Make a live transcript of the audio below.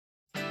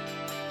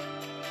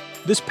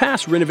This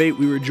past Renovate,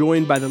 we were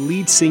joined by the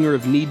lead singer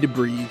of Need to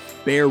Breathe,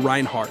 Bear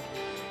Reinhardt.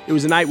 It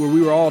was a night where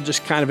we were all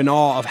just kind of in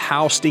awe of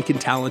how stinking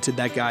talented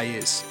that guy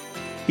is.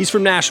 He's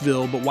from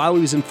Nashville, but while he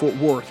was in Fort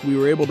Worth, we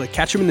were able to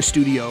catch him in the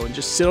studio and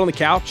just sit on the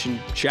couch and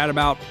chat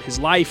about his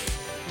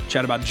life,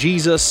 chat about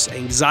Jesus,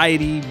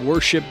 anxiety,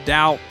 worship,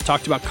 doubt,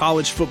 talked about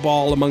college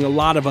football, among a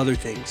lot of other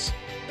things.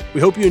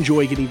 We hope you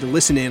enjoy getting to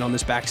listen in on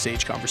this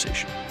backstage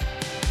conversation.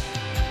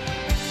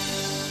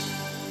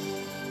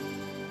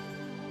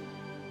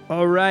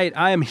 All right,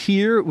 I am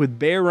here with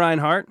Bear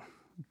Reinhardt.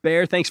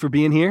 Bear, thanks for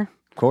being here.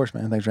 Of course,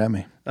 man. Thanks for having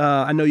me.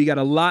 I know you got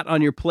a lot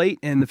on your plate,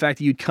 and the fact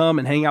that you'd come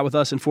and hang out with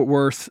us in Fort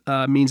Worth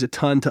means a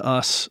ton to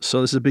us.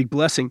 So this is a big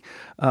blessing.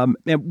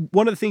 And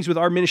one of the things with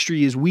our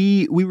ministry is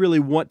we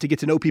really want to get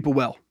to know people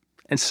well.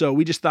 And so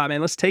we just thought,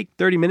 man, let's take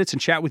 30 minutes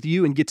and chat with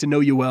you and get to know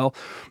you well.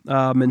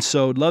 And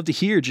so I'd love to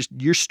hear just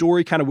your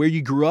story, kind of where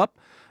you grew up,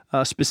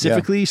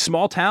 specifically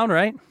small town,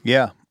 right?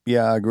 Yeah.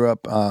 I grew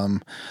up.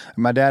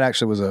 My dad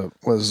actually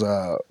was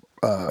a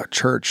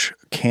church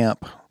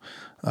camp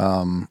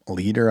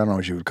leader. I don't know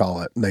what you would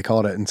call it. They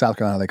called it in South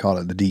Carolina. They called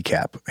it the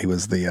DCAP. He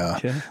was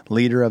the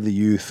leader of the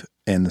youth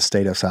in the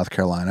state of South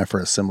Carolina for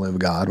Assembly of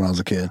God when I was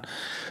a kid.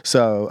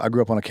 So I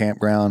grew up on a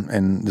campground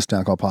in this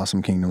town called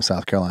Possum Kingdom,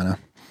 South Carolina,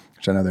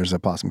 which I know there's a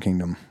Possum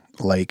Kingdom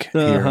lake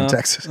here in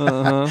Texas.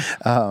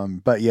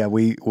 But yeah,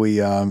 we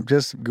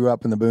just grew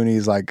up in the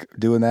boonies, like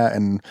doing that,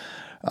 and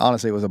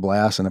honestly, it was a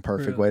blast and a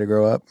perfect way to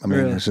grow up. I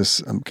mean, it's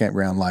just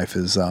campground life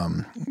is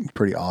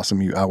pretty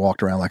awesome. I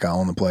walked around like I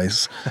own the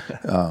place,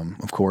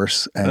 of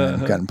course,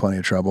 and got in plenty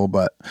of trouble.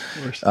 But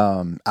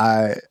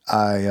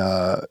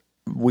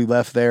we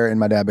left there, and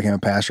my dad became a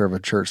pastor of a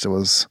church that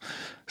was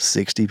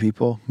 60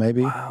 people,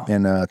 maybe,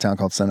 in a town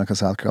called Seneca,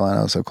 South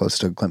Carolina, so close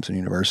to Clemson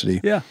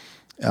University. Yeah,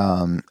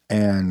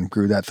 and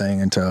grew that thing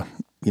into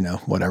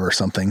whatever,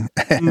 something.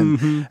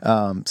 And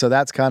so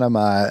that's kind of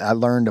I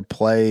learned to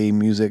play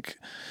music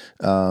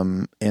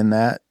in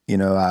that.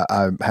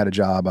 I had a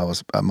job.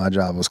 My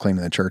job was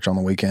cleaning the church on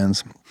the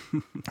weekends,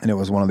 and it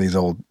was one of these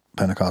old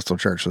Pentecostal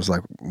churches,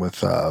 like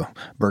with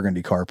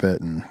burgundy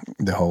carpet and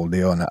the whole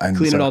deal. And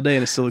clean it all day,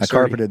 and it still looks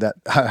dirty. Carpeted that.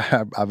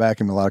 I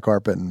vacuumed a lot of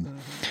carpet, and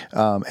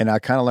I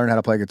kind of learned how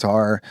to play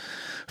guitar.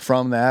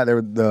 From that,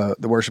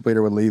 the worship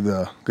leader would leave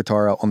the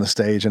guitar out on the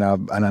stage, and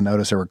I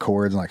noticed there were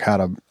chords and like how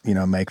to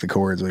make the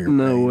chords with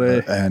your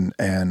way,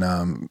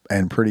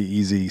 and pretty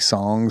easy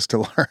songs to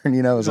learn.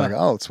 It was like,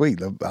 oh sweet,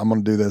 I'm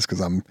going to do this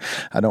because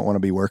I don't want to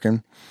be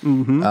working.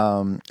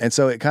 And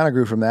so it kind of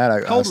grew from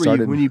that. How old were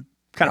you when you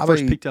kind of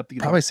first picked up the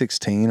guitar? Probably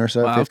 16 or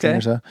so, 15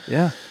 or so.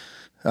 Yeah.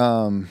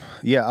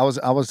 I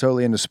was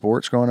totally into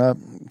sports growing up.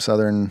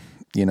 Southern,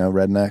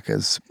 redneck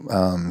is,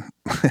 my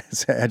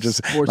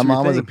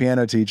mom was a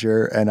piano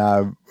teacher, and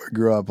I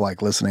grew up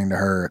like listening to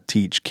her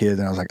teach kids,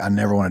 and I was like, I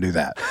never want to do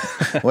that.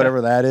 Whatever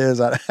that is,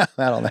 I'm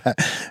out on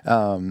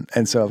that.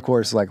 And so of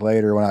course, like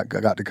later when I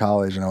got to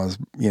college and I was,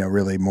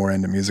 really more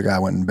into music, I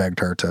went and begged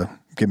her to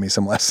give me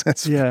some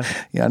lessons. Yeah.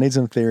 I need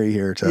some theory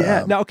here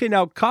to. Now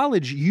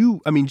college,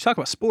 you talk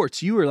about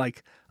sports, you were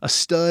like a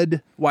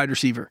stud wide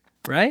receiver,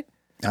 right?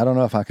 I don't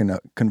know if I can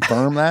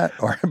confirm that,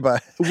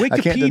 but Wikipedia I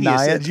can't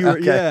deny said it. You were,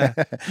 yeah.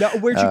 Now,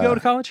 where'd you go to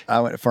college? I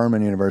went to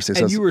Furman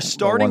University. And you were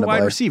starting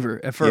wide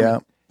receiver at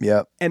Furman.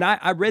 Yeah. And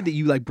I read that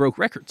you broke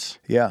records.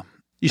 Yeah.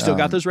 You still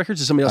got those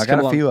records? Or somebody else I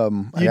got a few of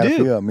them. You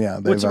do? Yeah.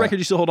 What's the record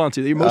you still hold on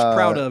to that you're most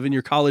proud of in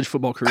your college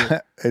football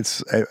career?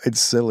 It's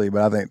silly,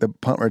 but I think the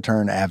punt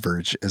return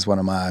average is one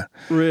of my.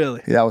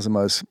 Really? That was the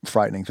most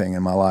frightening thing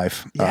in my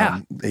life. Yeah.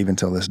 Even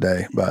till this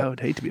day. But I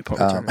would hate to be a punt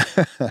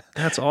returner.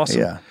 That's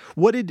awesome. Yeah.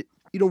 What did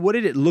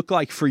it look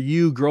like for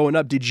you growing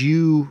up? Did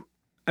you,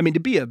 to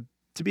be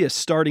a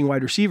starting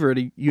wide receiver at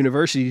a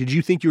university, did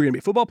you think you were going to be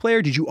a football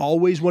player? Did you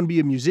always want to be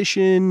a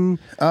musician?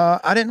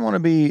 I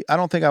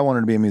don't think I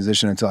wanted to be a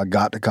musician until I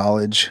got to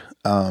college,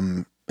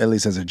 at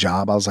least as a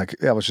job. I was like,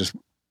 I was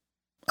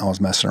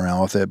messing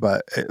around with it.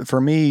 But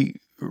for me,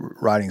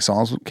 writing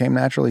songs came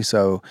naturally.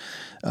 So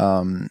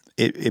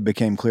it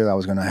became clear that I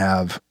was going to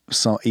have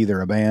either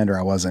a band or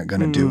I wasn't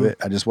going to do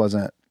it.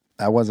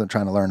 I wasn't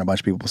trying to learn a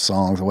bunch of people's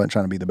songs. I wasn't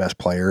trying to be the best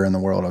player in the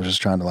world. I was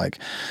just trying to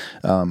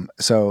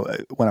so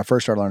when I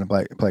first started learning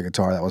to play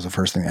guitar, that was the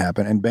first thing that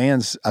happened. And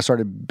bands, I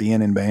started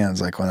being in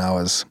bands like when I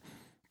was,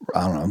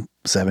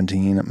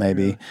 17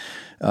 maybe.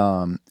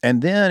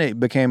 And then it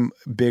became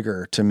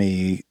bigger to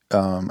me,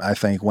 I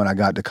think, when I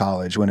got to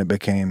college, when it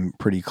became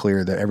pretty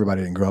clear that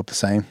everybody didn't grow up the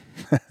same.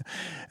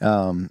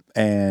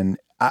 And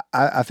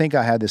I think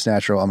I had this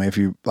natural, if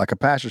you, like a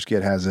pastor's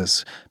kid has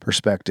this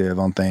perspective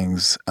on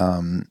things,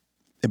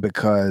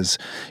 because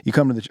you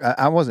come to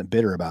I wasn't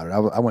bitter about it.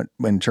 I went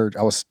in church,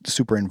 I was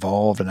super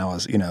involved, and I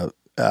was,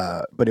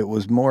 but it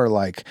was more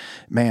like,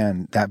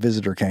 man, that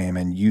visitor came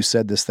and you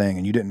said this thing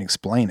and you didn't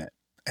explain it.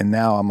 And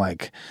now I'm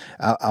like,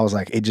 I was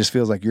like, it just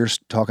feels like you're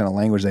talking a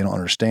language they don't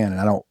understand.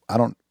 And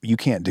you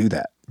can't do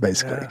that.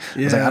 Basically, I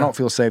was like, I don't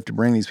feel safe to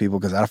bring these people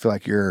because I feel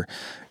like you're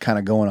kind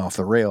of going off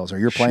the rails or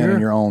you're playing in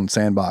your own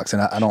sandbox.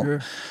 And I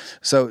don't,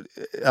 so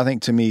I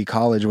think to me,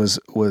 college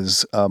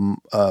was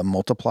a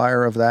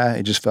multiplier of that.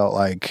 It just felt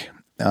like,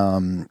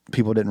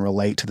 people didn't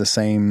relate to the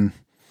same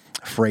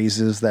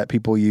phrases that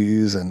people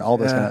use and all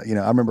this kind of,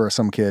 I remember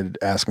some kid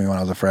asked me when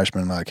I was a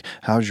freshman, like,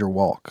 how's your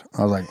walk?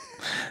 I was like,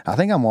 I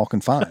think I'm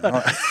walking fine.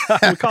 I'm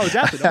a college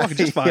athlete. I'm walking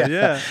just fine.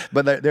 Yeah.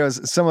 But there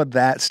was some of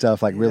that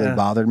stuff like really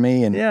bothered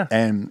me.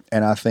 And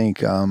I think,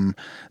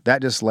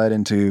 that just led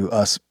into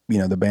us,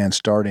 the band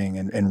starting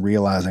and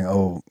realizing,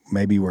 oh,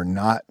 maybe we're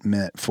not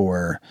meant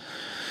for,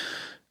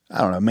 I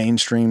don't know,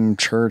 mainstream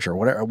church or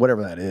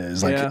whatever that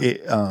is. Like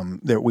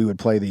that we would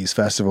play these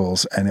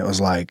festivals and it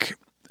was like,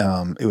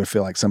 it would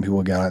feel like some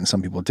people got it and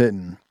some people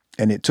didn't.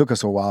 And it took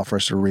us a while for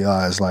us to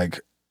realize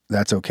like,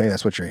 that's okay.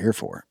 That's what you're here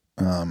for.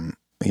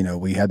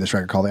 We had this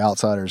record called The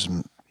Outsiders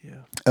and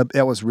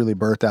that was really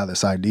birthed out of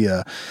this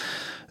idea,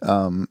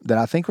 that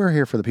I think we're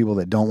here for the people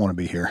that don't want to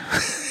be here.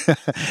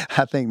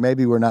 I think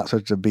maybe we're not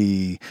supposed to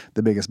be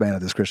the biggest band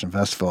at this Christian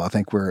festival. I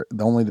think we're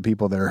the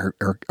people that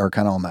are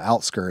kind of on the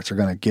outskirts are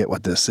going to get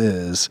what this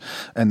is.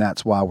 And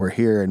that's why we're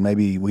here. And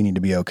maybe we need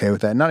to be okay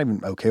with that. Not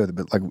even okay with it,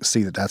 but like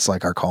see that that's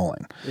like our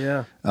calling.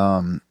 Yeah.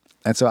 And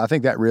so I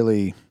think that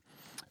really,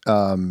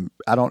 I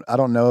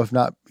don't know if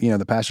not,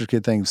 the pastor's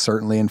kid thing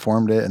certainly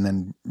informed it. And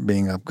then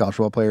being a golf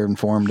ball player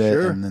informed it.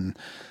 Sure. And then,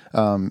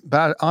 but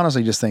I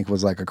honestly just think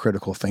was like a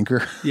critical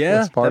thinker.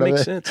 Yeah. Part that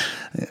makes of sense.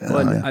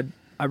 Well,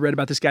 I read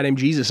about this guy named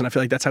Jesus, and I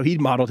feel like that's how he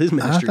modeled his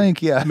ministry. I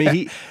think, I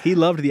mean, he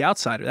loved the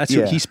outsider. That's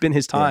who he spent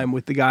his time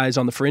with the guys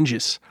on the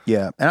fringes.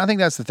 Yeah. And I think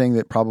that's the thing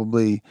that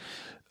probably,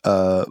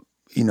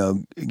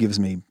 gives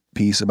me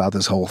peace about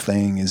this whole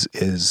thing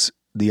is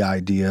the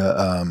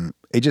idea,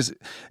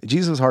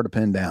 Jesus was hard to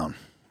pin down.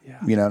 Yeah.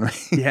 You know what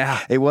I mean? Yeah.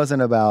 It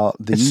wasn't about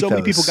the ethos. So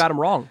many people got him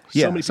wrong.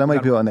 So many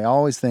people, and they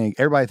always think,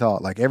 everybody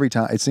thought, like every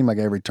time, it seemed like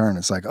every turn,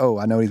 it's like, oh,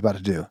 I know what he's about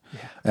to do.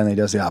 Yeah. And he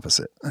does the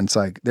opposite. And it's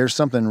like, there's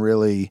something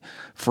really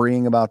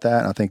freeing about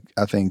that. And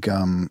I think,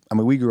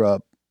 we grew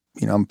up,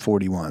 I'm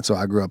 41, so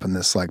I grew up in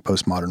this like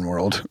postmodern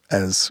world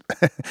as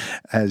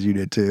you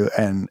did too.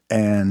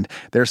 And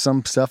there's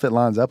some stuff that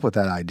lines up with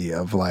that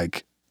idea of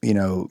like,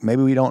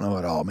 maybe we don't know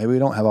it all. Maybe we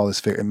don't have all this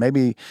fear.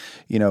 Maybe,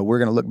 we're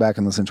going to look back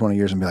in this in 20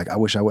 years and be like, I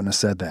wish I wouldn't have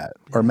said that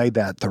or made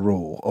that the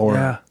rule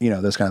or,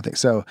 those kind of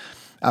things. So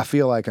I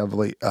feel like I've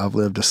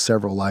lived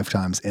several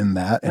lifetimes in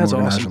that and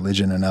organized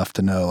religion enough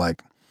to know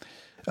like,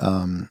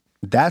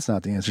 that's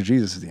not the answer.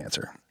 Jesus is the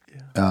answer.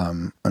 Yeah.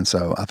 And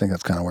so I think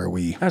that's kind of where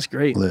that's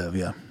great. Live.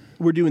 Yeah.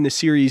 We're doing this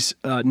series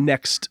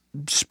next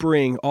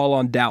spring, all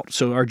on doubt.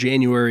 So our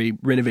January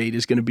Renovate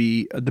is going to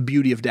be the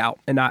beauty of doubt.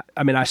 And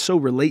I so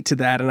relate to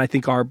that. And I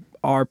think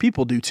our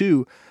people do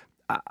too.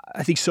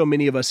 I think so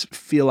many of us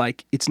feel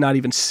like it's not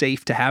even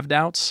safe to have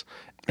doubts.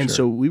 And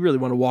so we really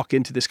want to walk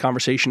into this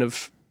conversation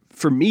of,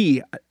 for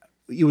me,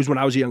 it was when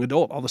I was a young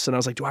adult, all of a sudden I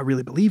was like, do I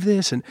really believe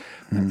this? And,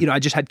 I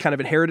just had kind of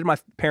inherited my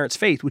parents'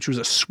 faith, which was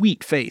a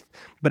sweet faith,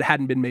 but it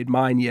hadn't been made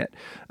mine yet.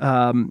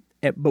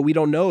 But we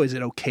don't know, is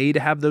it okay to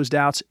have those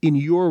doubts in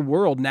your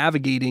world,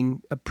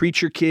 navigating a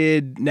preacher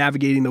kid,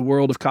 navigating the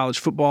world of college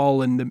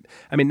football and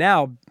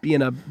now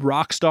being a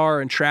rock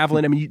star and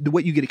traveling,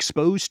 what you get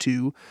exposed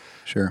to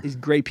is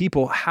great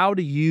people. How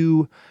do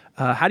you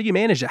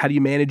manage that? How do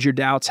you manage your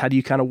doubts? How do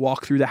you kind of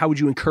walk through that? How would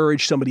you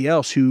encourage somebody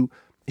else who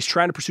is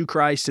trying to pursue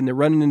Christ and they're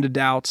running into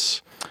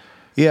doubts?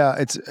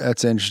 Yeah,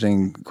 that's an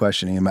interesting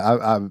question.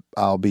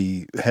 I'll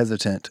be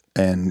hesitant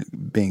and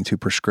being too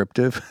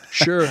prescriptive.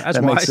 Sure, that's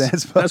that wise. Makes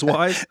sense. That's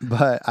wise.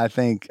 But I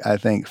think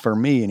for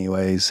me,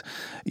 anyways,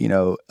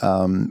 the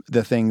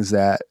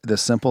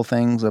simple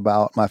things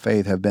about my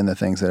faith have been the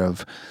things that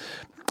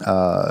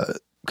have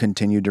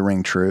continued to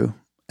ring true.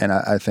 And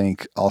I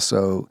think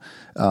also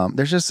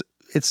there's just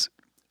if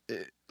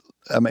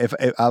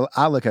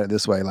I look at it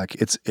this way, like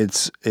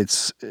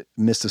it's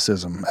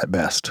mysticism at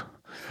best.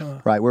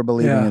 Right, we're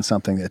believing in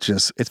something that's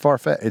it's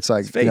far-fetched. It's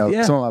like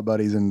some of my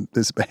buddies in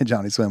this band,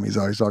 Johnny Swim, he's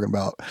always talking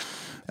about,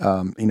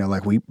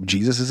 like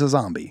Jesus is a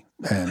zombie,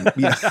 and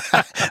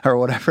or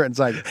whatever. It's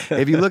like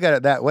if you look at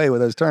it that way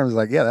with those terms, it's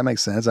like that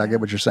makes sense. I get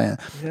what you're saying.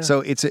 Yeah.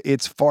 So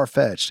it's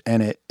far-fetched,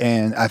 and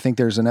I think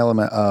there's an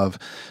element of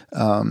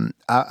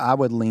I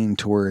would lean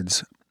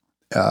towards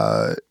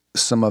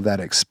some of that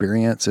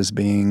experience as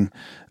being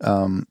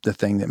the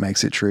thing that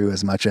makes it true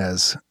as much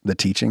as the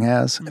teaching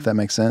has, if that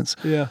makes sense.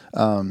 Yeah.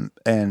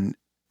 And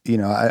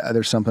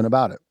there's something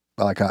about it.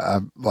 Like I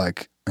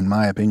in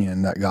my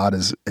opinion, that God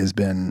has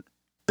been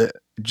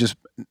just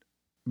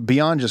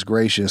beyond just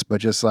gracious,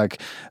 but just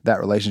like that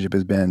relationship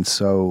has been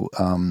so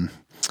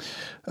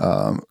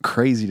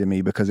crazy to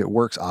me because it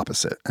works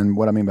opposite. And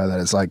what I mean by that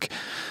is like,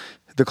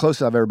 the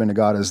closest I've ever been to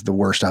God is the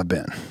worst I've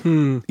been.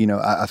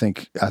 I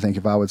think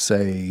if I would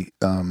say,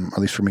 or at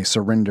least for me,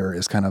 surrender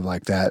is kind of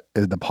like that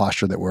is the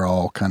posture that we're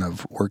all kind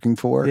of working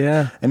for.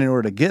 Yeah. And in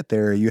order to get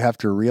there, you have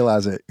to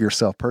realize it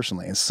yourself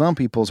personally. And some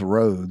people's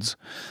roads,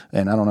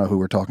 and I don't know who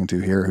we're talking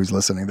to here, who's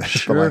listening to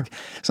this, but like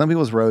some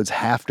people's roads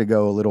have to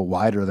go a little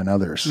wider than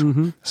others.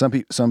 Mm-hmm.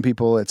 Some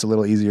people it's a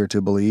little easier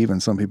to believe,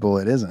 and some people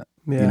it isn't.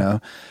 Yeah.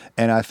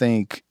 And I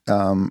think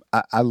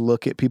I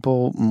look at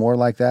people more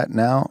like that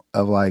now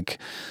of like,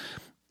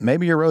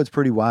 maybe your road's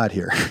pretty wide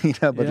here,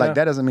 but like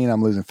that doesn't mean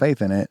I'm losing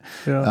faith in it.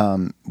 Yeah.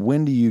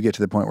 When do you get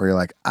to the point where you're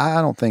like,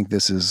 I don't think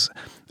this is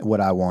what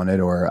I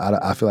wanted, or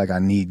I feel like I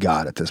need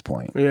God at this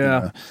point?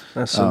 Yeah.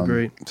 That's so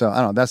great. So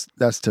I don't know.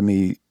 That's to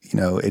me,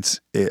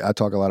 I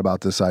talk a lot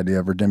about this idea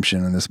of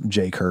redemption and this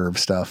J curve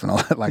stuff and all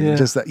that, like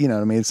just that, what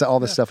I mean? It's all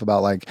this stuff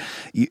about like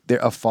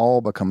a fall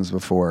becomes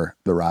before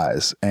the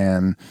rise.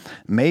 And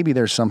maybe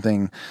there's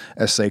something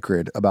as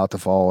sacred about the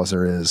fall as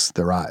there is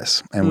the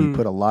rise. And we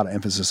put a lot of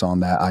emphasis on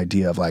that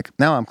idea of like,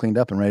 now I'm cleaned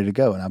up and ready to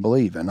go and I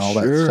believe and all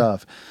that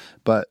stuff.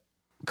 But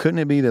couldn't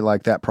it be that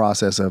like that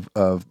process of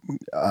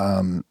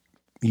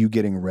you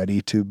getting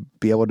ready to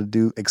be able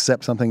to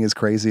accept something as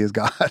crazy as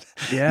God?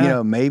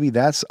 Maybe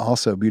that's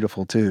also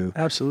beautiful too.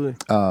 Absolutely.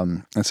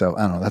 And so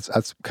I don't know,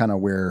 that's kind of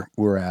where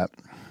we're at.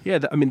 Yeah.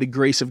 The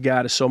grace of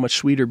God is so much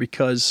sweeter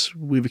because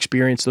we've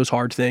experienced those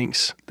hard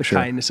things. The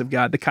kindness of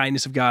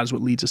God is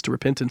what leads us to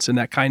repentance, and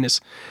that kindness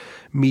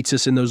meets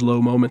us in those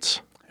low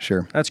moments.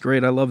 Sure. That's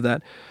great. I love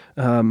that.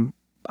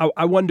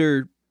 I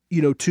wonder,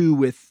 too,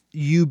 with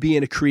you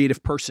being a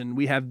creative person,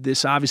 we have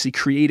this obviously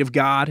creative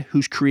God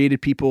who's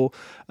created people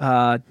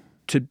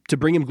to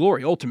bring him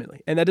glory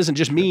ultimately. And that doesn't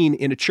just mean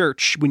in a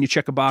church when you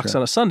check a box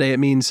on a Sunday. It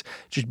means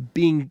just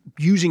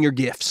using your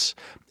gifts.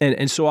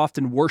 And so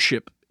often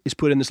worship is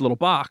put in this little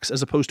box,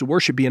 as opposed to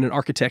worship being an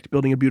architect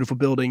building a beautiful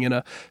building and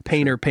a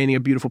painter painting a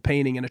beautiful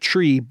painting and a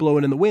tree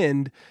blowing in the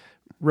wind,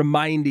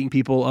 reminding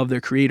people of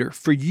their creator.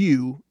 For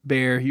you,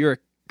 Bear, you're a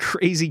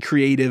crazy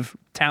creative,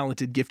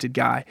 talented, gifted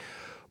guy.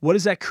 What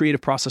does that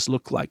creative process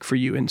look like for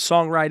you in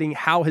songwriting?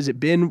 How has it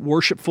been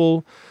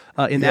worshipful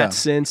in that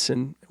sense?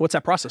 And what's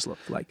that process look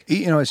like?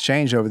 It's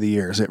changed over the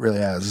years. It really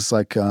has. It's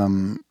like,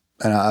 and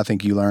I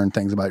think you learn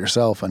things about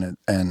yourself, and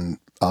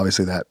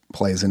obviously that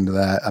plays into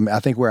that. I mean,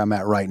 I think where I'm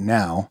at right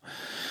now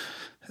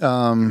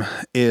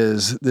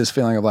is this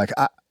feeling of like,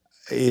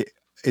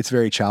 it's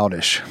very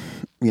childish.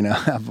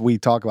 We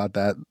talk about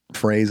that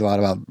phrase a lot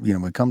about, we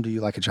come to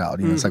you like a child.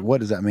 It's like,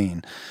 what does that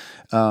mean?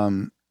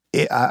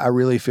 I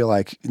really feel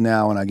like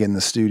now when I get in the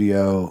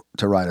studio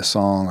to write a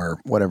song or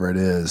whatever it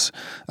is,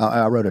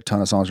 I wrote a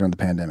ton of songs during the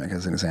pandemic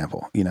as an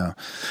example,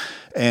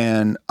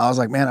 and I was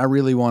like, man, I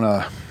really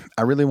want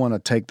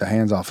to take the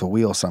hands off the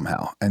wheel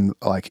somehow. And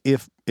like,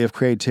 if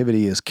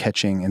creativity is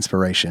catching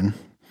inspiration,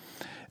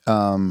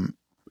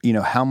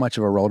 how much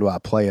of a role do I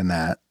play in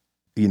that?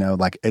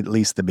 Like at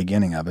least the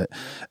beginning of it.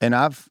 And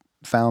I've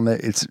found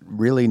that it's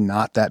really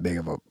not that big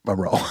of a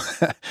role.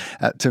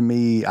 To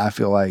me, I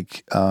feel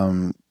like,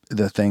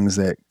 the things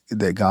that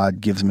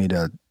God gives me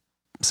to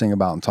sing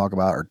about and talk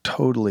about are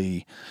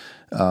totally,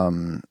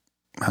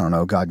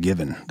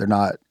 God-given.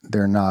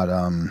 They're not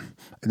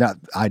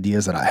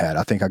ideas that I had.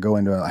 I think I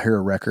hear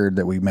a record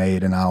that we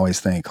made and I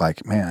always think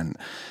like, man,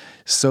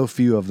 so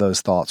few of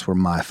those thoughts were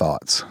my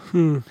thoughts.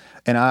 And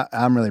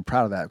I'm really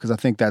proud of that, because I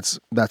think that's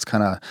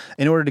kind of,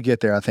 in order to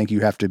get there, I think you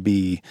have to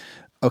be,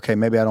 okay,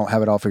 maybe I don't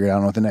have it all figured out. I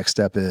don't know what the next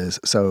step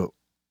is. So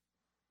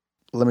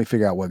let me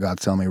figure out what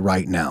God's telling me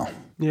right now.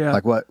 Yeah.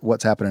 Like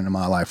what's happening in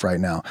my life right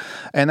now.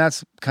 And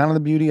that's kind of the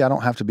beauty. I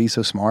don't have to be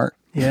so smart.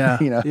 Yeah.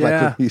 Like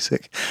with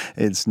music,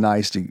 it's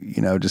nice to,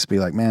 just be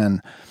like,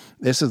 man,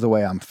 this is the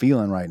way I'm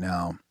feeling right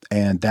now.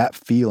 And that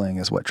feeling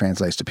is what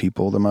translates to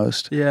people the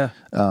most. Yeah.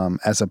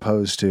 As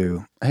opposed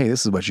to, hey,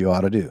 this is what you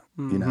ought to do.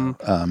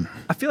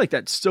 I feel like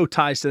that so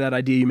ties to that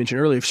idea you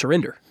mentioned earlier of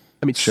surrender.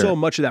 I mean, so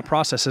much of that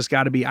process has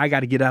got to be, I got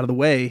to get out of the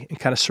way and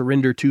kind of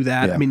surrender to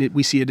that. Yeah. I mean,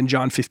 we see it in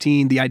John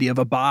 15, the idea of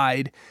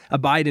abide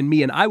in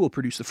me and I will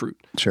produce the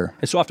fruit. Sure.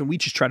 And so often we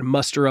just try to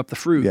muster up the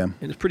fruit. Yeah.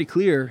 And it's pretty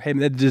clear. Hey,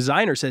 the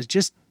designer says,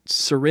 just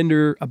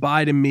surrender,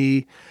 abide in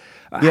me.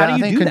 How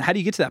do you do that? How do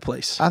you get to that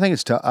place? I think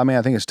it's tough. I mean,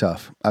 I think it's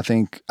tough. I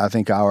think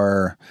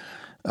our,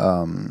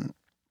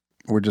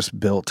 we're just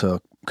built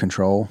to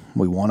control.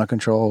 We want to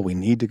control. We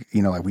need to,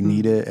 we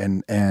need it.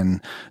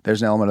 And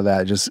there's an element of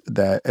that, just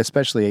that,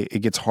 especially it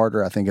gets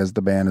harder, I think, as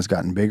the band has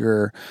gotten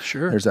bigger.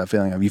 Sure. There's that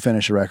feeling of you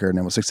finish a record and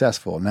it was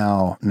successful.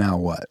 Now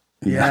what?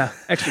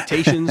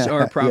 Expectations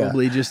are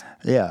probably just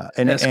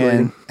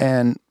escalating.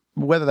 And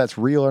whether that's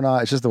real or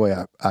not, it's just the way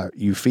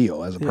you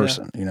feel as a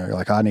person. You're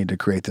like, I need to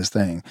create this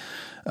thing.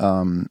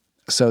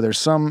 So there's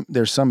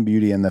some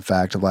beauty in the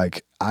fact of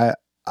like,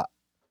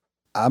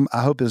 I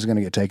hope this is going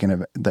to get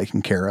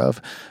taken care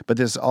of, but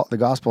the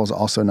gospel is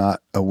also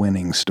not a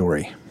winning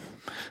story.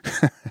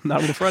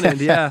 Not on the front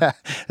end, yeah.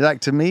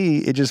 Like, to me,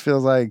 it just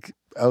feels like,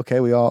 okay,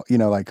 we all,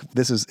 like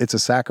it's a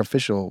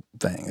sacrificial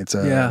thing. It's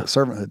a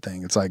servanthood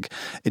thing. It's like,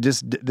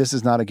 this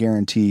is not a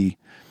guarantee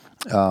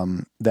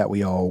that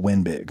we all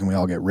win big and we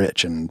all get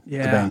rich and the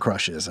band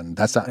crushes. And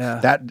that's not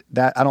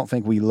that I don't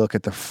think we look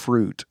at the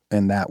fruit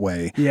in that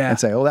way and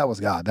say, oh, that was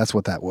God. That's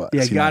what that was.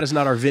 Yeah. God is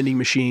not our vending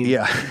machine.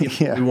 Yeah.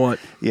 We want.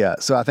 Yeah.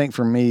 So I think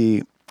for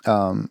me,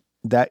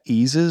 that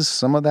eases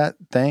some of that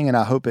thing. And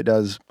I hope it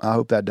does. I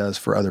hope that does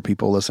for other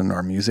people listening to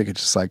our music.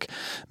 It's just like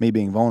me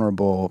being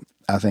vulnerable,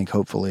 I think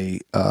hopefully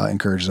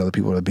encourages other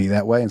people to be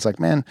that way. And it's like,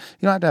 man,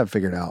 you don't have to have it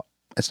figured out.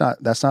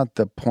 that's not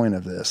the point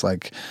of this.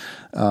 Like,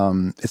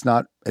 it's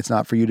not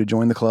for you to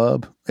join the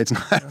club. It's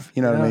not,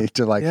 you know what I mean?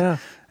 To like,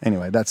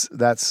 anyway,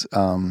 that's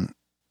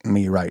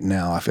me right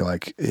now. I feel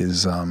like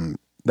is,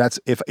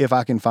 that's if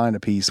I can find a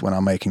peace when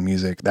I'm making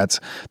music, that's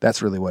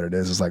really what it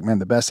is. It's like, man,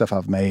 the best stuff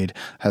I've made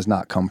has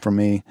not come from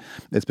me.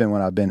 It's been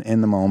when I've been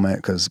in the moment,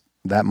 because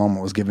that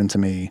moment was given to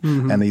me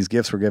and these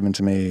gifts were given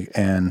to me,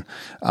 and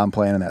I'm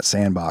playing in that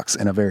sandbox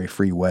in a very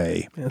free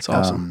way. That's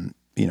awesome.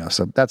 You know,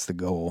 so that's the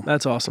goal.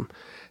 That's awesome.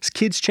 Has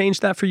kids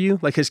changed that for you?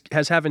 Like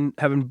has having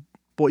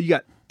boy, you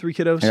got 3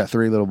 kiddos? I got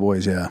 3 little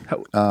boys. Yeah.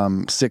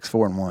 6,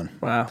 4, and 1.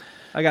 Wow.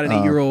 I got an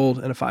 8-year-old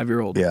and a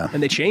 5-year-old. Yeah.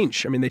 And they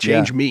change. I mean, they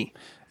change me.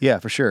 Yeah,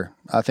 for sure.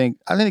 I think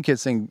the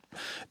kids thing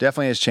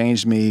definitely has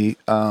changed me.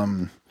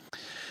 You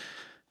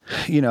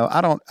know,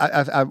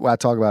 I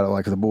talk about it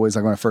like the boys,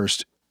 like when I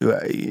first,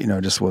 you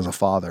know, just was a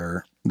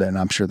father, then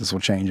I'm sure this will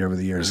change over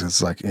the years.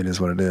 It's like, it is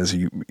what it is.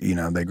 You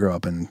know, they grow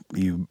up and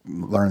you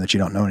learn that you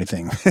don't know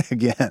anything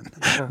again.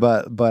 Yeah.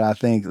 But I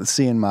think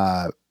seeing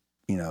my,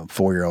 you know,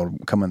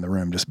 4-year-old come in the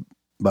room just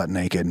butt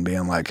naked and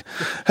being like,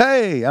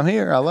 hey, I'm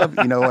here. I love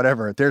you, you know,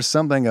 whatever. There's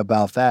something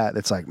about that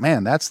that's like,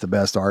 man, that's the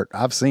best art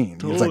I've seen.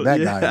 It's like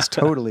that guy is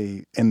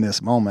totally in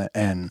this moment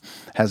and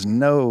has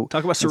no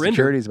talk about surrender.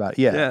 Insecurities about it.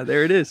 Yeah,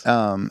 there it is.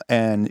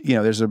 And you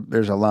know, there's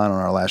a line on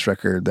our last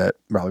record that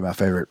probably my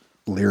favorite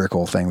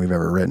lyrical thing we've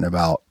ever written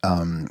about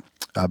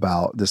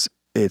this.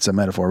 It's a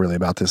metaphor really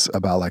about this,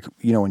 about like,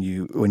 you know,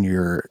 when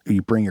you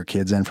bring your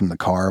kids in from the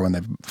car when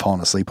they've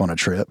fallen asleep on a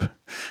trip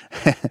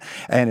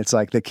and it's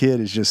like the kid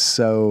is just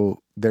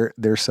so,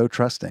 they're so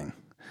trusting.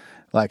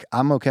 Like,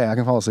 I'm okay. I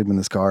can fall asleep in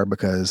this car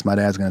because my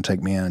dad's going to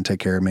take me in and take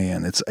care of me.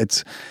 And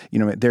it's, you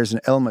know, there's an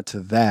element to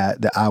that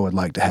I would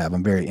like to have.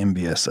 I'm very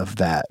envious of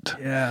that.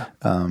 Yeah.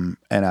 And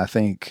I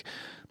think,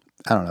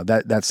 I don't know,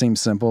 that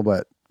seems simple,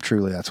 but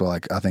truly that's what,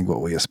 like, I think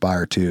what we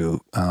aspire to,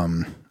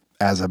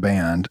 as a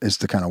band, is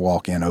to kind of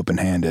walk in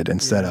open-handed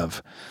instead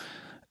of,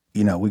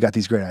 you know, we got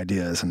these great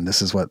ideas and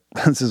this is what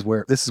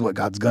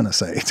God's gonna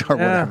say or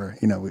whatever,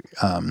 you know.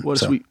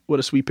 What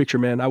a sweet picture,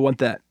 man. I want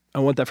that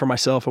for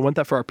myself. I want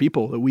that for our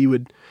people, that we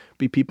would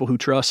be people who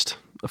trust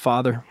the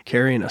Father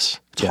carrying us.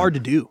 It's hard to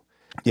do.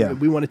 Yeah.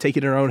 We want to take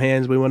it in our own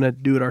hands. We want to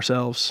do it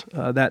ourselves.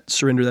 That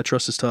surrender, that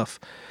trust is tough.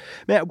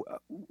 Man,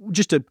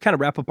 just to kind of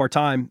wrap up our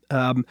time,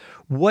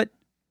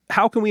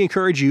 how can we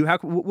encourage you?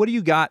 What do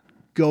you got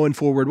going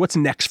forward? What's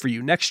next for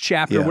you? Next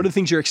chapter? What are the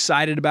things you're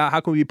excited about? How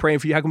can we be praying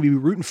for you? How can we be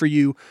rooting for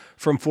you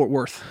from Fort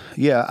Worth?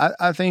 Yeah,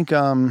 I think,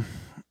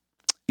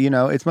 you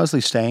know, it's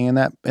mostly staying in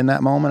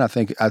that moment. I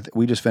think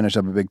we just finished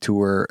up a big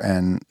tour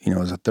and, you know,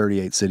 it was a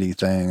 38 city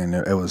thing and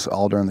it was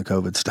all during the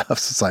COVID stuff.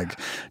 So it's like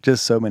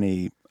just so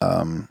many,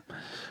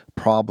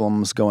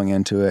 problems going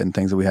into it and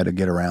things that we had to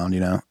get around,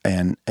 you know,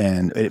 and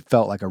it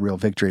felt like a real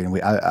victory.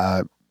 And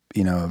I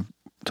you know,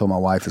 told my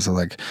wife this, I was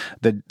like,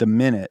 the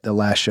minute the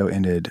last show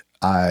ended,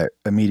 I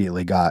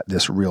immediately got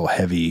this real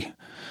heavy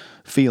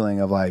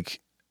feeling of like,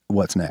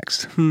 what's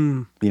next?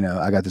 You know,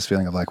 I got this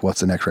feeling of like,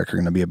 what's the next record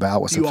going to be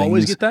about? What's the things? You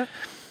always get that?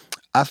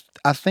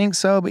 I think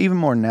so, but even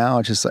more now,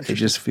 it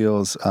just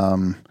feels,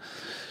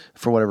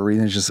 for whatever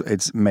reason,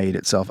 it's made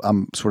itself.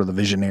 I'm sort of the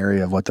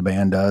visionary of what the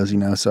band does, you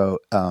know. So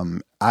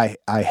I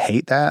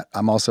hate that.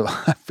 I'm also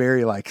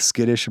very like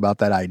skittish about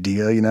that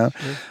idea, you know.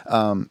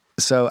 Sure.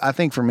 So I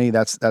think for me,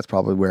 that's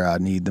probably where I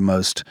need the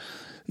most,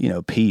 you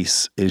know,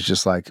 peace, is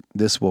just like,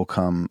 this will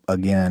come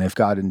again. If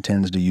God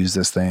intends to use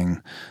this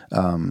thing,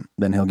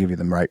 then he'll give you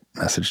the right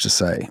message to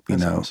say, you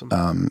know.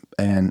 Awesome.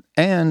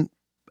 And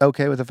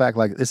okay with the fact,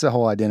 like, it's a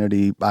whole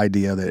identity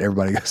idea that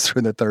everybody goes through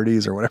in their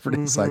 30s or whatever it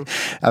is. Like,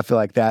 I feel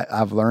like that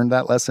I've learned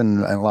that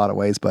lesson in a lot of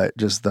ways, but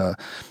just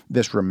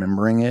this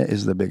remembering it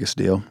is the biggest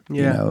deal.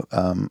 Yeah. You know,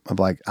 of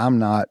like, I'm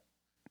not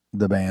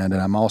the band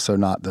and I'm also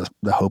not the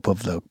hope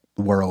of the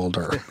world,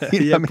 or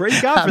yeah,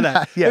 praise God for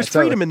that. There's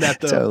freedom in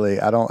that, though. Totally.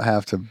 I don't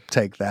have to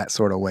take that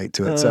sort of weight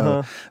to it.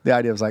 So the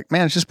idea was like,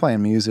 man, it's just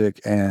playing music,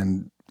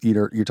 and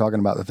you're talking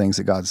about the things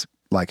that God's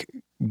like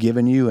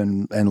given you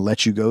and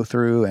let you go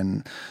through,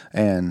 and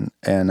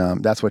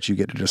that's what you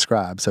get to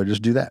describe. So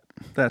just do that.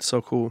 That's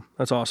so cool.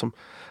 That's awesome.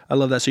 I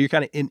love that. So you're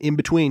kind of in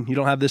between. You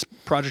don't have this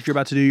project you're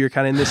about to do. You're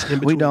kind of in this in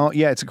between. We don't.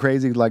 Yeah, it's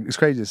crazy. Like, it's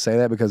crazy to say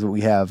that because we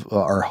have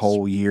our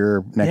whole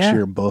year next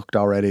year booked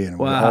already,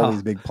 and all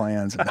these big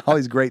plans and all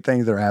these great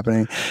things that are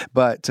happening.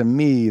 But to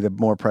me, the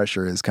more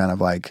pressure is kind of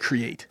like,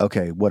 create.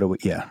 Okay, what do we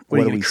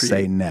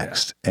say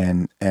next?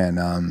 Yeah.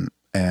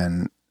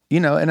 And you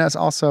know, and that's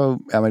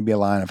also, I would be a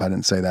lie if I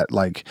didn't say that.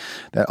 Like,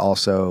 that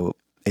also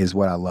is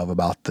what I love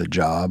about the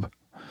job.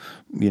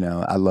 You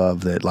know, I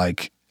love that.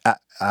 Like,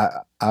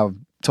 I've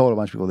told a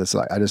bunch of people this,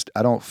 like, I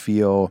don't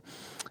feel,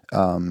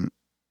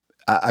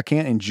 I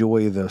can't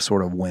enjoy the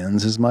sort of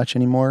wins as much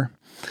anymore.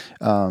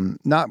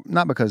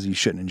 Not because you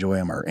shouldn't enjoy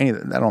them or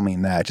anything. I don't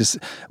mean that. Just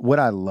what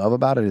I love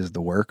about it is the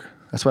work.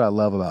 That's what I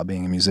love about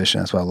being a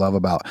musician. That's what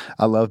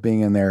I love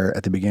being in there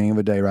at the beginning of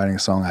a day writing a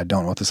song. I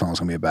don't know what the song's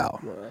going to be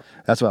about. Wow.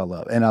 That's what I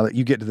love. And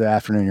you get to the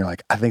afternoon, you're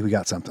like, I think we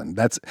got something.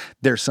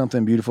 There's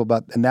something beautiful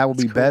about, and that will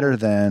be better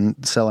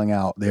than selling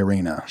out the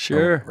arena.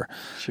 Sure.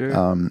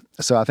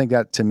 So I think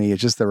that to me,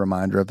 it's just the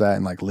reminder of that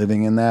and like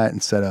living in that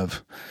instead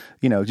of,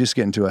 just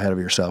getting too ahead of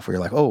yourself where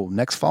you're like, oh,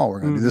 next fall,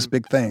 we're going to do this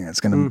big thing. It's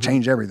going to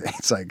change everything.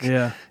 It's like,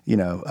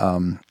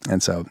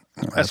 and so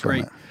that's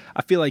great.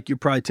 I feel like you're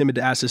probably timid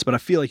to ask this, but I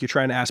feel like you're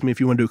trying to ask me if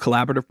you want to do a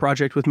collaborative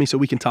project with me so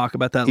we can talk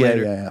about that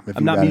later. Yeah.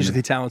 I'm not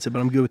musically talented, but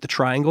I'm good with the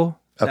triangle.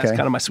 That's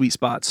kind of my sweet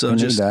spot. So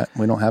just that.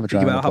 We don't have a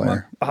triangle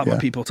player. I'll have my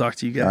people talk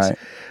to you guys. Right.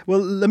 Well,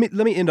 let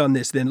me end on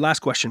this then. Last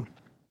question.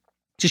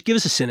 Just give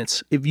us a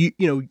sentence. If we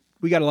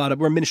got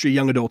we're a ministry of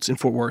young adults in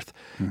Fort Worth.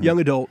 Mm-hmm. Young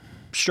adult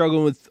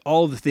struggling with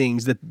all of the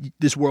things that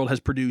this world has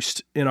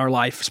produced in our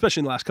life,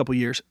 especially in the last couple of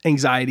years.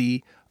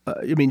 Anxiety,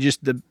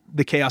 just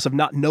the chaos of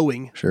not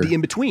knowing the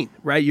in-between,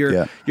 right?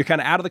 You're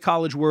kind of out of the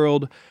college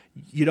world.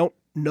 You don't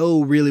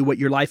know really what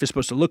your life is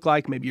supposed to look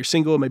like. Maybe you're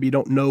single. Maybe you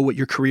don't know what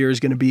your career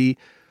is going to be.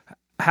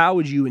 How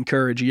would you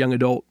encourage a young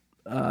adult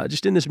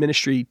just in this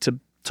ministry to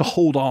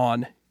hold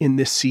on in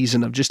this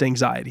season of just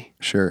anxiety?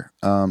 Sure.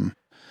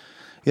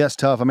 It's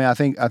tough. I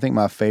think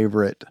my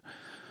favorite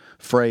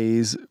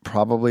phrase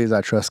probably is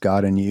I trust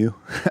God in you.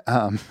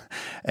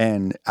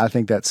 And I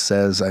think that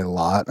says a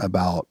lot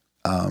about,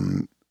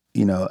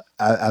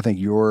 I think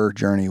your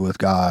journey with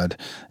God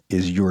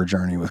is your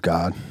journey with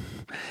God.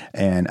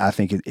 And I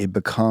think it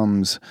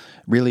becomes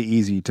really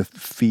easy to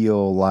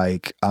feel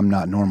like I'm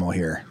not normal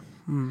here.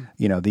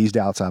 These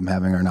doubts I'm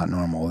having are not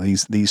normal.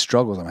 These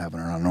struggles I'm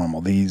having are not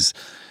normal. These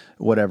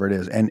whatever it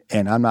is. And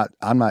I'm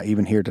not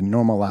even here to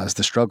normalize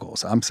the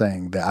struggles. I'm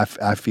saying that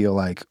I feel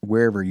like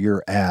wherever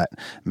you're at,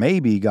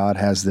 maybe God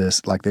has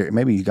this,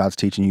 maybe God's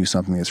teaching you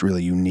something that's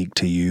really unique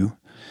to you.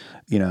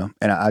 And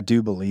I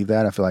do believe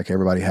that. I feel like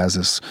everybody has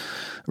this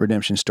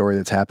redemption story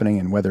that's happening,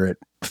 and whether it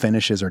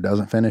finishes or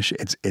doesn't finish,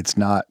 that's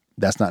not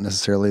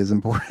necessarily as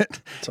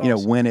important.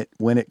 Awesome.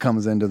 When it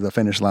comes into the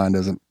finish line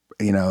doesn't,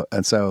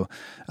 and so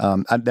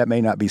that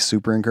may not be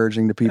super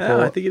encouraging to people.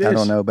 Yeah, I think it is. I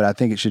don't know, but I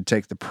think it should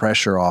take the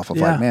pressure off of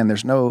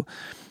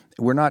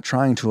we're not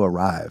trying to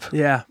arrive.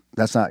 Yeah.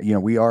 That's not,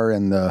 we are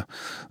in the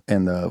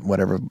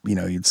whatever,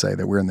 you'd say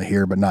that we're in the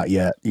here, but not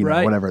yet,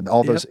 right. Whatever,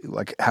 all those,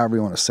 however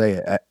you want to say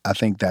it. I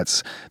think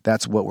that's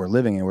what we're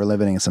living in. We're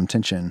living in some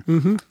tension.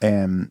 Mm-hmm.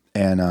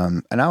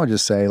 And I would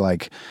just say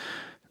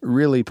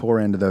really pour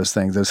into those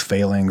things, those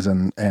failings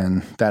and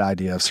that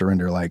idea of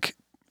surrender,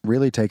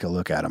 really take a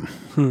look at them,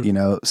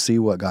 see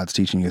what God's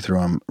teaching you through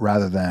them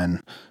rather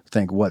than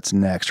think what's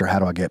next or how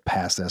do I get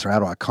past this or how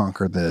do I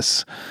conquer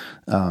this?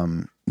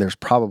 There's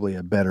probably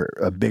a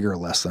bigger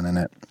lesson in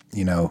it,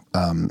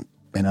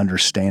 and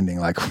understanding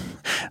like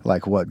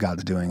what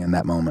God's doing in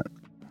that moment.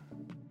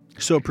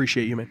 So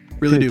appreciate you, man.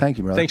 Really do. Thank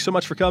you, brother. Thanks so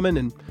much for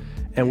coming,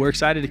 and we're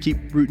excited to keep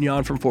rooting you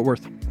on from Fort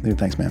Worth. Dude,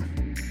 thanks,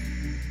 man.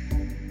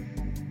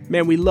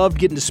 Man, we loved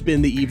getting to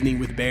spend the evening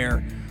with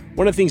Bear.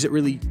 One of the things that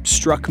really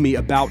struck me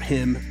about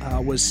him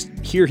was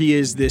here he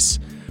is, this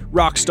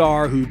rock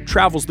star who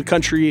travels the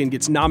country and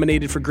gets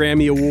nominated for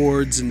Grammy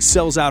Awards and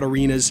sells out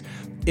arenas.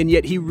 And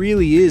yet he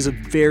really is a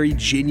very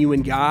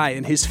genuine guy,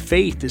 and his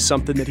faith is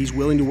something that he's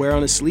willing to wear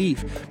on his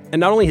sleeve. And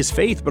not only his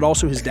faith, but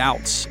also his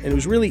doubts. And it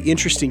was really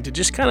interesting to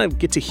just kind of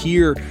get to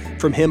hear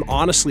from him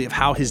honestly of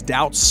how his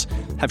doubts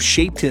have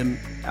shaped him,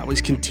 how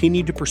he's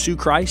continued to pursue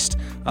Christ,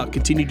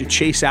 continued to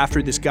chase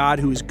after this God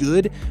who is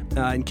good,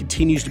 and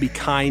continues to be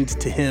kind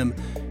to him.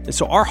 And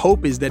so our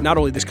hope is that not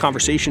only this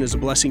conversation is a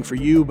blessing for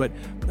you, but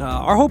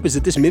our hope is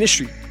that this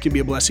ministry can be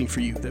a blessing for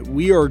you, that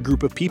we are a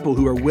group of people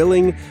who are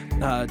willing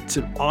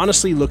to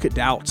honestly look at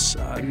doubts,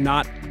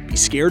 not be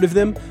scared of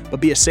them, but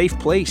be a safe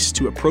place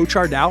to approach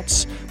our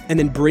doubts and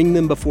then bring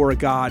them before a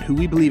God who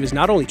we believe is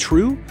not only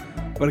true,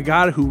 but a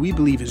God who we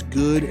believe is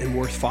good and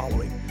worth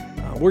following.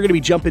 We're going to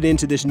be jumping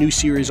into this new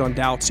series on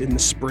doubts in the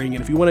spring,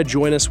 and if you want to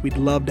join us, we'd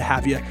love to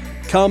have you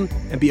come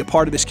and be a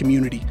part of this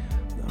community.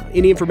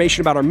 Any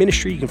information about our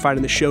ministry you can find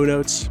in the show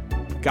notes.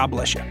 God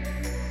bless you.